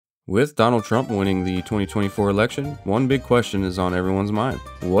With Donald Trump winning the 2024 election, one big question is on everyone's mind.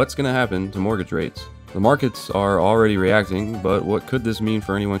 What's going to happen to mortgage rates? The markets are already reacting, but what could this mean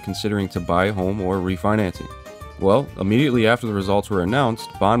for anyone considering to buy a home or refinancing? Well, immediately after the results were announced,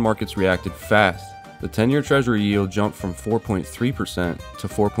 bond markets reacted fast. The 10-year Treasury yield jumped from 4.3% to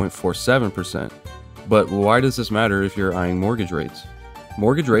 4.47%. But why does this matter if you're eyeing mortgage rates?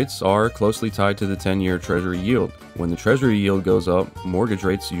 Mortgage rates are closely tied to the 10-year Treasury yield. When the Treasury yield goes up, mortgage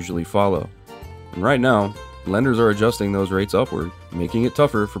rates usually follow. And right now, lenders are adjusting those rates upward, making it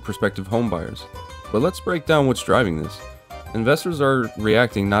tougher for prospective homebuyers. But let's break down what's driving this. Investors are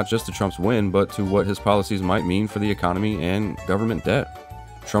reacting not just to Trump's win, but to what his policies might mean for the economy and government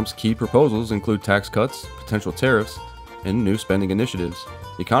debt. Trump's key proposals include tax cuts, potential tariffs, and new spending initiatives.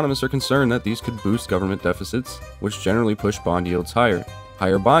 Economists are concerned that these could boost government deficits, which generally push bond yields higher.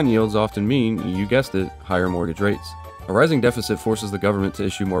 Higher bond yields often mean, you guessed it, higher mortgage rates. A rising deficit forces the government to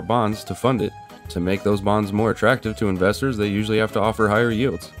issue more bonds to fund it. To make those bonds more attractive to investors, they usually have to offer higher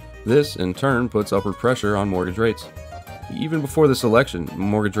yields. This, in turn, puts upward pressure on mortgage rates. Even before this election,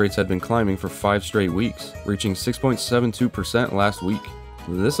 mortgage rates had been climbing for 5 straight weeks, reaching 6.72% last week.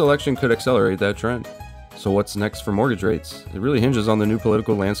 This election could accelerate that trend. So what's next for mortgage rates? It really hinges on the new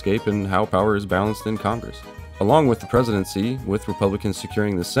political landscape and how power is balanced in Congress. Along with the presidency, with Republicans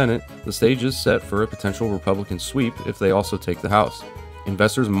securing the Senate, the stage is set for a potential Republican sweep if they also take the House.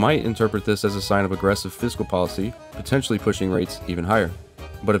 Investors might interpret this as a sign of aggressive fiscal policy, potentially pushing rates even higher.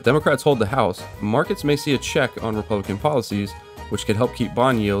 But if Democrats hold the House, markets may see a check on Republican policies, which could help keep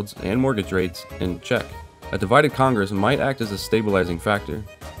bond yields and mortgage rates in check. A divided Congress might act as a stabilizing factor.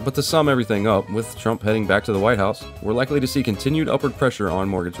 But to sum everything up, with Trump heading back to the White House, we're likely to see continued upward pressure on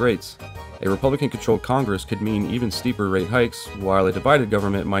mortgage rates. A Republican-controlled Congress could mean even steeper rate hikes, while a divided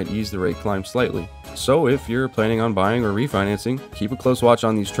government might ease the rate climb slightly. So if you're planning on buying or refinancing, keep a close watch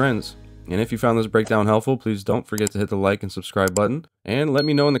on these trends. And if you found this breakdown helpful, please don't forget to hit the like and subscribe button, and let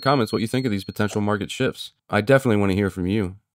me know in the comments what you think of these potential market shifts. I definitely want to hear from you.